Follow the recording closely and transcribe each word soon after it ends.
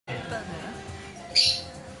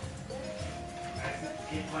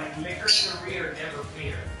Like liquor in the rear, never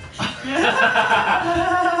fear.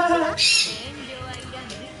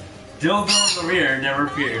 Dildo in the rear, never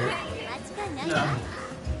fear. No.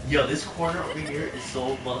 Yo, this corner over here is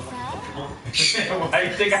so motherfucking. Why do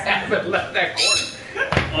you think I haven't left that corner?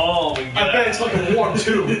 Oh my god. I bet it's fucking warm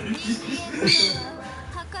too.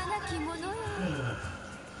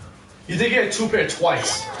 You did get a 2-pair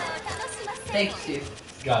twice. Thank you, Steve.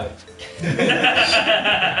 Got it.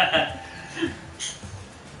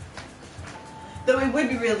 Though it would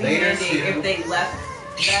be really Later, handy Steve. if they left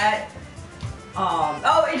that.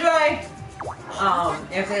 Oh, enjoy.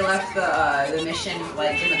 If they left the mission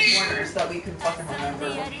like in the corner so that we could fucking remember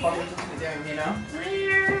what the fuck we're supposed to be doing, you know?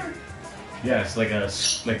 Yeah, it's like the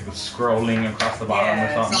scrolling across the bottom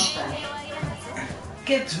Yeah, or something. something.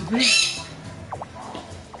 Get to me.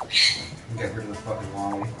 Get rid of the fucking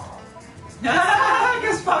Wally. I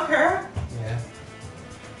guess fuck her. Yeah.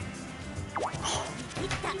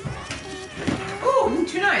 Ooh,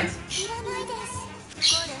 2 9s.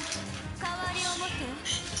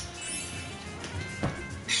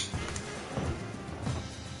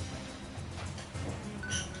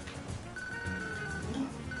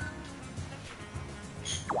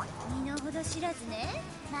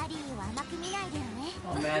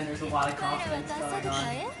 Oh man, there's a lot of confidence going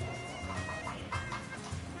on.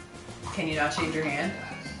 Can you not change your hand?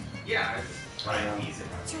 Yeah, I just try and ease it.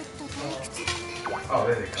 Oh,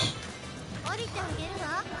 there they go.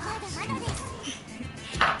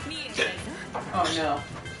 Oh no.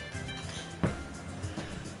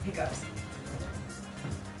 Hiccups.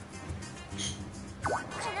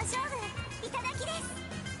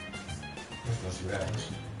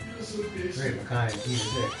 Great, what kind? Eat a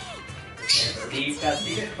dick. Steve got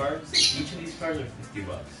these cards. Each of these cards are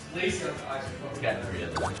 $50. He's got 3 of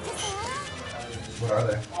them. What are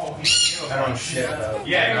they? I don't know shit about.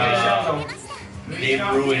 Yeah, They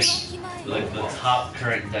ruined like the top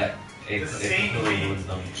current deck. It completely ruins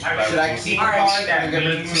them. Should I keep a Alright. card and get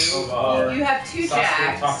rid of 2? You have 2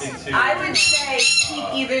 jacks. I would say keep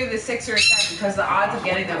either the 6 or 7 because the odds of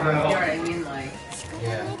getting them are, you know what I mean? Like,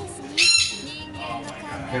 Yeah.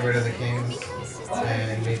 Get rid of the kings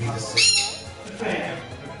and maybe the 6.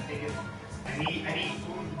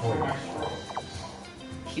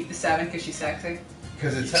 keep the 7 because she's sexy.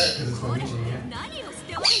 Because it's her, because it's Momiji, yeah.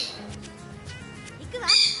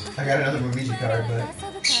 I got another Momiji card, but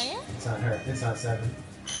it's not her. It's not 7.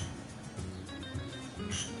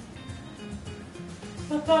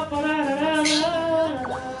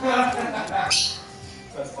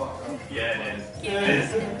 Yeah,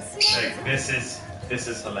 it is. This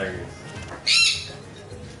is hilarious.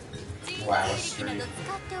 Wow, straight.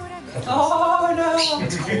 Oh no!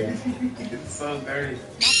 It's cold. It's so dirty.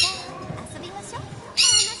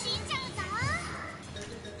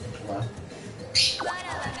 Wow.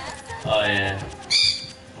 Oh yeah.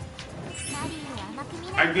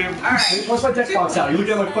 I give Alright. What's my deck box out? You look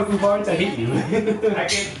at my fucking cards? I hate you. I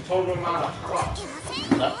give total amount of fuck.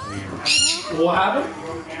 That's weird. What happened?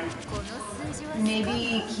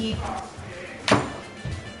 Maybe keep.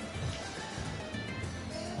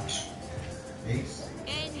 Ace?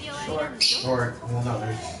 Sure. Or, well, no,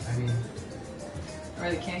 there's, I mean, Or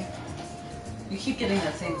the king. You keep getting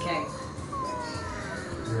that same king.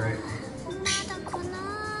 you're right.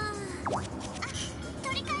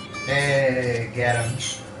 Hey, get him.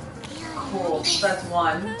 Cool. That's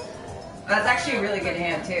 1. That's actually a really good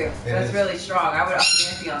hand too. It That's is. really strong. I would up the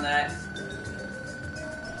ante on that.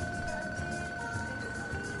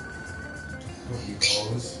 Cookie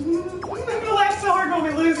pose. I'm gonna laugh so hard when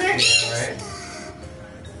we lose it. Yeah, right?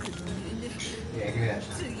 Yeah, give me that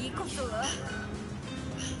shit.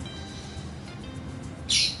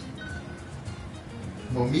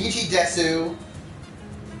 Momiji Desu.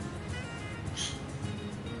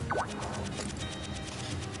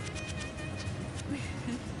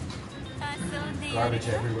 Garbage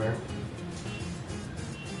everywhere.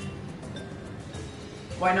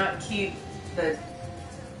 Why not keep the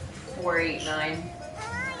 4, 8, 9?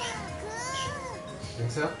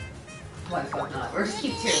 Think so? Why the fuck not? Or just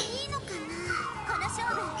keep 2.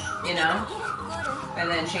 You know?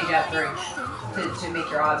 And then change out 3 to make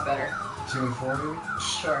your odds better. 2 and 4 maybe?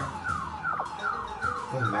 Sure.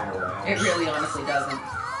 Doesn't matter what I have. It really honestly doesn't.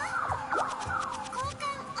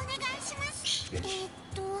 Bitch.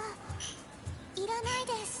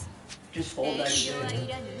 Just fold that shit.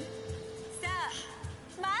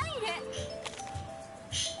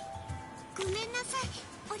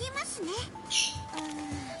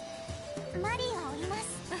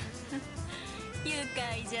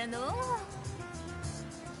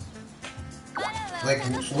 Like,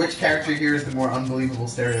 which character here is the more unbelievable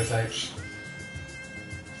stereotype?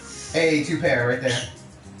 Hey, 2 pair right there.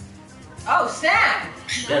 Oh, snap!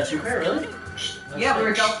 Yeah, 2 pair, really? Yeah, we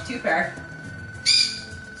were dealt 2 pair.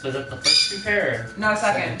 So is that the first 2 pair? No,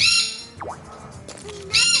 second.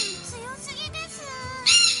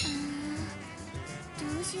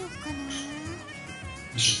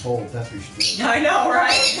 You should fold, that's what you should do. I know,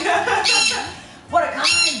 right? What a kind!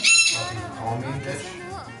 Oh, you can call me, bitch.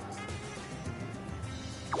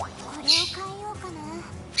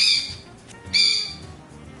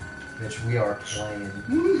 Bitch, we are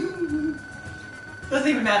playing. Doesn't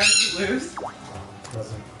even matter if you lose.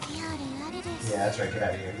 Doesn't. Yeah, that's right, get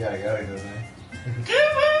out of here. Yada yada goes in.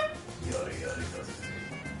 Yada yada goes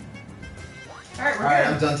in. Alright, we're Alright,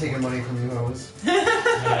 good. I'm done taking money from you hoes. For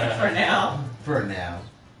now. For now.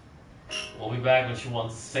 We'll be back when she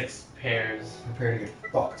wants 6 pairs. Prepare to get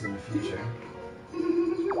fucked in the future.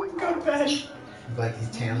 Go to bed. Like these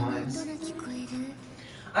tan lines.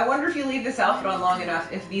 I wonder if you leave this outfit on long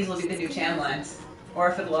enough, if these will be the new tan lines. Or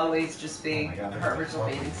if it'll always just be Oh my God, her original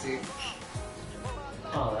bathing suit.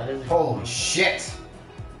 Oh, that is. Holy shit!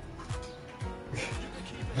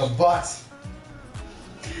 The butt.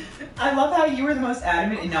 I love how you were the most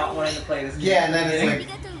adamant in not wanting to play this game. Yeah, and then it's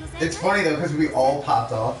like, it's funny though because we all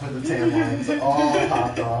popped off with the tan lines. All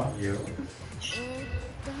popped off. You.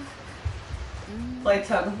 Play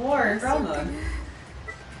tug of war in girl mode.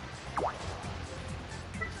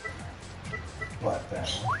 Butt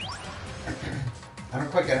battle. I don't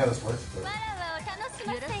quite get how this works, but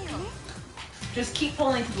Just keep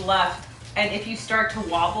pulling to the left, and if you start to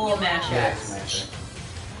wobble, mash yeah, X. smash it.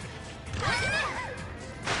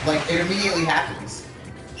 Like it immediately happens.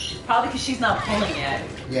 Probably because she's not pulling yet.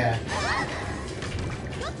 Yeah.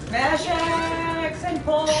 Mash X and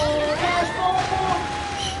pull! Mash pull!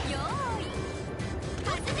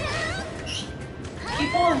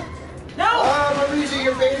 Keep pulling! No! Oh, Maruja,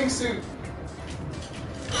 your bathing suit.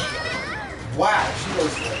 Wow, she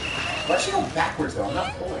goes. Why'd she go backwards though? I'm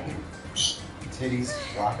not pulling. Titties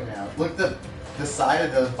flopping out. Look the side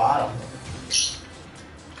of the bottom.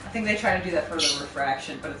 I think they try to do that for the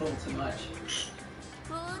refraction, but it's a little too much.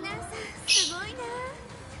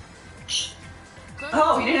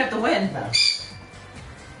 Oh, you didn't have to win. No.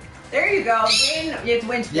 There you go. Win. You have to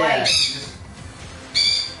win Yeah. twice. she just-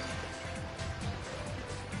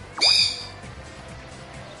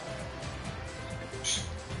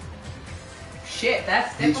 Shit,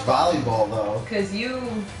 that's Beach difficult. volleyball though. Because you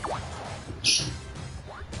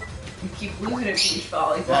keep losing at beach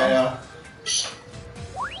volleyball. Yeah, I know. It's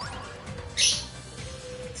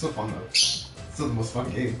so fun though. It's still the most fun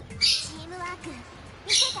game.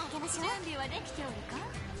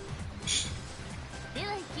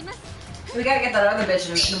 We gotta get that other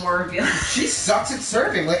bitch in a more revealing. She sucks at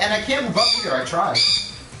serving, like, and I can't move up either. I tried.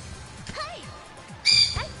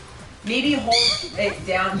 Maybe hold it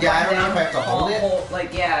down. Yeah, I don't know down, if I have to hold it.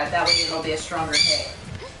 Like, yeah, that way it'll be a stronger hit.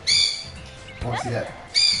 I want to see that.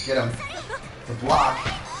 Get him. The block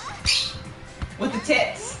With the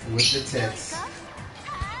tits. with the tits.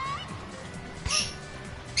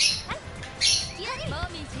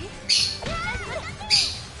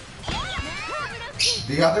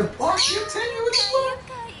 The other block, you continue with the block.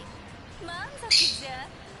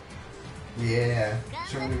 Yeah.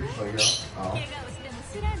 Show me the replay, girl. Oh.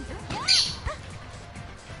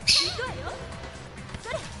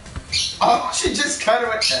 Oh, she just kind of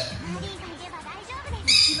went.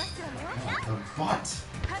 The butt.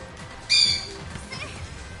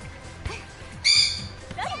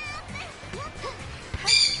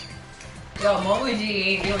 Yo, Momoji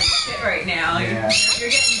ain't doing shit right now. Yeah. You're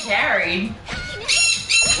getting carried.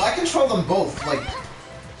 Well, I control them both, like,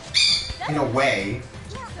 in a way.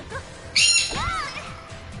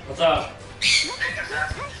 What's up?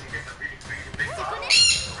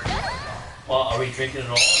 Well, are we drinking it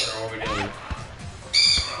all, or what are we doing?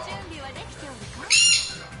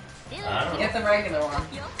 I don't know. Get the regular one.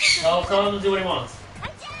 Oh, tell him to do what he wants.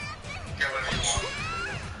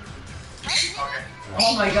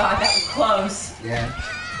 Oh my god, that was close. Yeah. You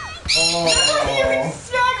Oh.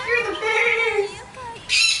 smacked through the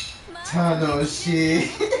face! Tanoshi.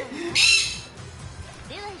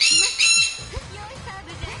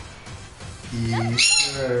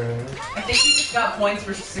 Easter. I think you just got points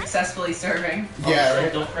for successfully serving. Yeah, Also,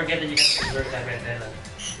 right? don't forget that you got to reserve that right there.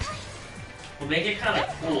 We'll make it kind of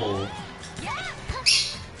cool.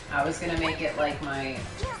 I was gonna make it like my...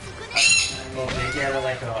 We'll make it out of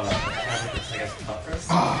like a cabinet that's, I guess, tougher.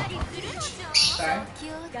 Ah. Sorry?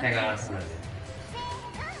 Hang on, I'm gonna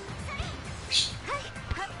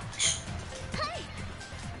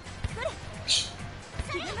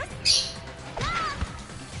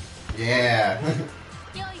Yeah.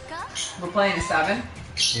 We're playing a 7?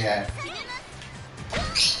 Yeah.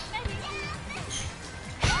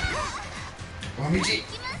 Momiji.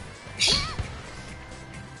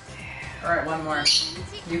 Alright, one more.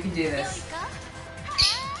 You can do this.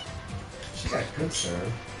 She got good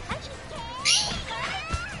serve.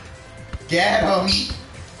 Get him!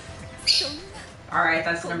 Alright,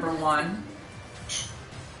 that's number one.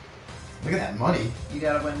 Look at that money. You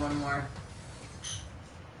gotta win one more.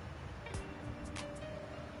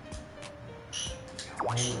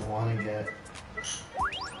 I don't want to get.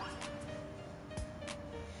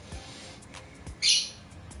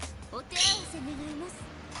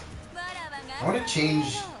 I want to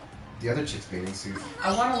change the other chick's bathing suit.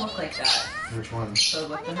 I want to look like that. Which one? So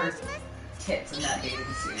look at her tits in that bathing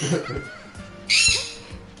suit.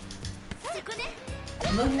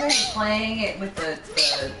 Look at her playing it with the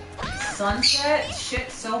sunset.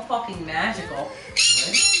 Shit's so fucking magical.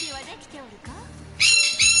 Right?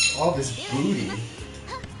 All this booty.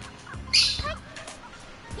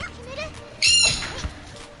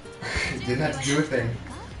 Didn't have to do a thing.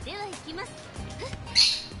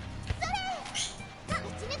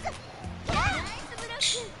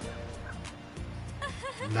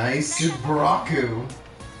 Nice Subraku.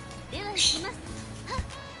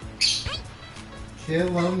 Kill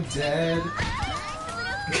him dead.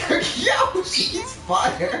 Yo, she's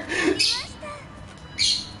fire.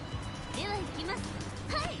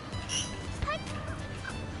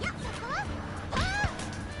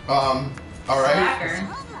 Alright.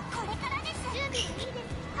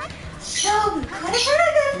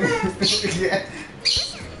 Yeah.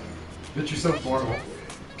 But you're so formal.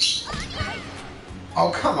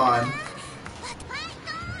 Oh, come on.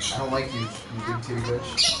 I don't like you, you big titty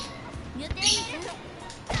bitch.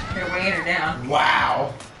 They're weighing her down.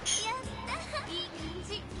 Wow.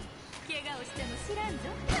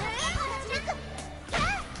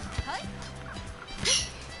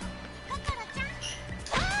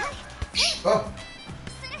 Oh.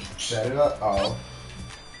 Set it up. Oh.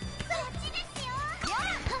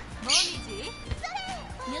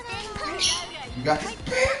 You got this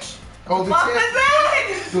bitch. Oh, the What tip. was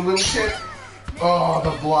that? The little tip. Oh,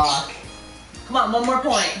 the block. Come on, one more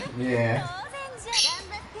point. Yeah.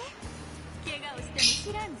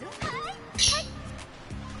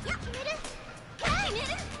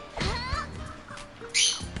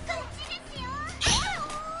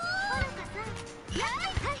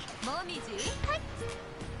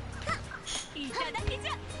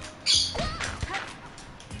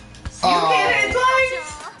 You hit it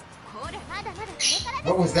twice.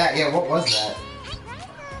 What was that? Yeah, what was that?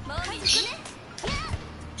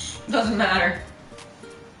 Doesn't matter.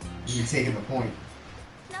 You taking the point.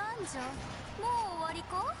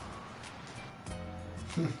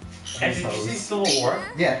 And did you see Civil War?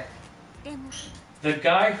 Yeah. The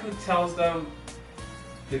guy who tells them,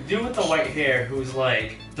 the dude with the white hair who's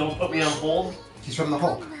like, don't put me on hold. He's from the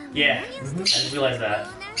Hulk. Yeah, I just realized that.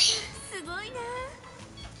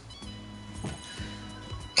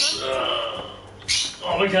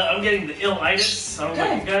 Oh my god, I'm getting the ill-itis. I don't know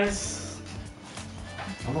about you guys.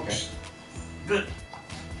 I'm okay. Good.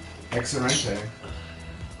 Excellente.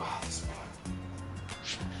 Oh, this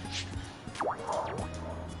one.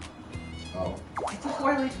 Oh. It's a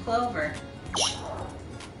 4-leaf clover.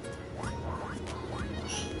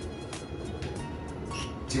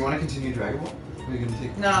 Do you want to continue Dragon Ball? Or are you gonna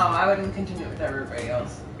take? No, I wouldn't continue with everybody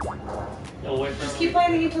else. No, wait for Just keep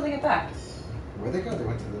playing until they get back. Where'd they go? They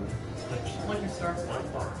went to the. Liquor store.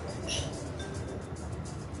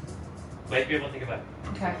 Might be able to think about it.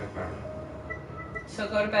 Okay. So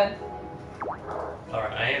go to bed.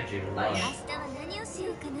 Alright, I am dreaming. Not Wow. yet.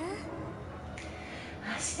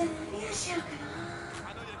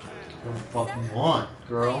 What the fuck you want,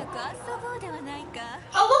 girl?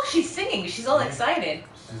 Oh look, she's singing. She's all excited.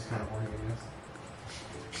 She's kind of horny, I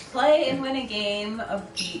guess. Play and win a game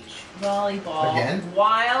of beach volleyball Again?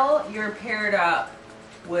 while you're paired up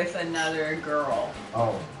with another girl.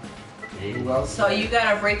 Oh. Who else? So you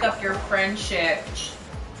gotta break up your friendship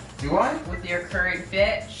Do I? with your current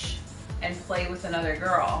bitch and play with another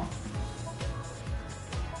girl.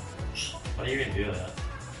 Why are you gonna do that?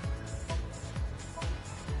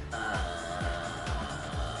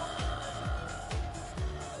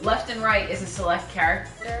 Left and right is a select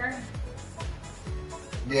character.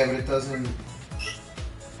 Yeah, but it doesn't.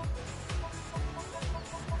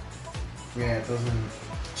 Yeah, it doesn't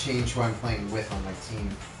change who I'm playing with on my team.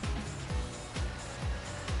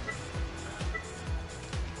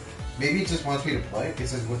 Maybe it just wants me to play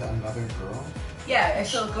because it's with another girl. Yeah,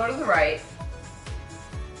 so go to the right.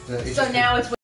 It's So just- now it's